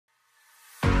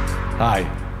Hi,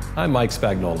 I'm Mike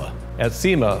Spagnola. At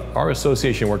SEMA, our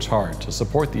association works hard to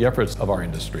support the efforts of our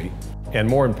industry, and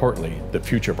more importantly, the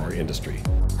future of our industry.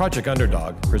 Project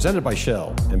Underdog, presented by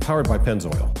Shell and powered by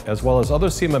Pennzoil, as well as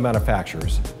other SEMA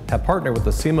manufacturers, have partnered with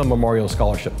the SEMA Memorial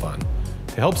Scholarship Fund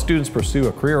to help students pursue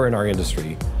a career in our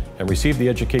industry and receive the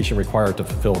education required to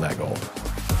fulfill that goal.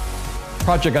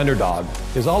 Project Underdog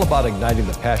is all about igniting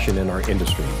the passion in our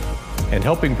industry and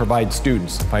helping provide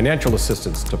students financial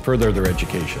assistance to further their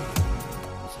education.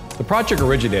 The project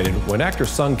originated when actor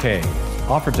Kang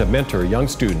offered to mentor young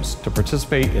students to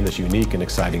participate in this unique and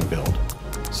exciting build.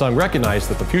 Sung recognized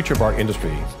that the future of our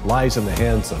industry lies in the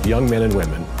hands of young men and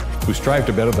women who strive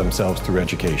to better themselves through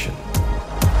education.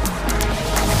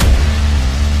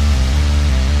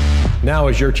 Now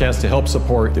is your chance to help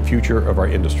support the future of our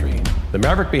industry. The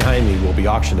Maverick behind me will be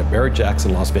auctioned at Barrett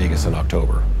Jackson, Las Vegas in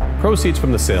October. Proceeds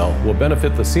from the sale will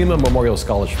benefit the SEMA Memorial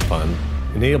Scholarship Fund,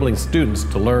 enabling students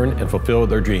to learn and fulfill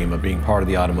their dream of being part of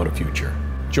the automotive future.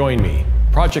 Join me,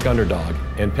 Project Underdog,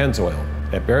 and Pennzoil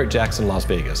at Barrett Jackson, Las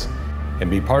Vegas, and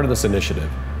be part of this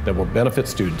initiative that will benefit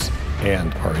students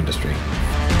and our industry.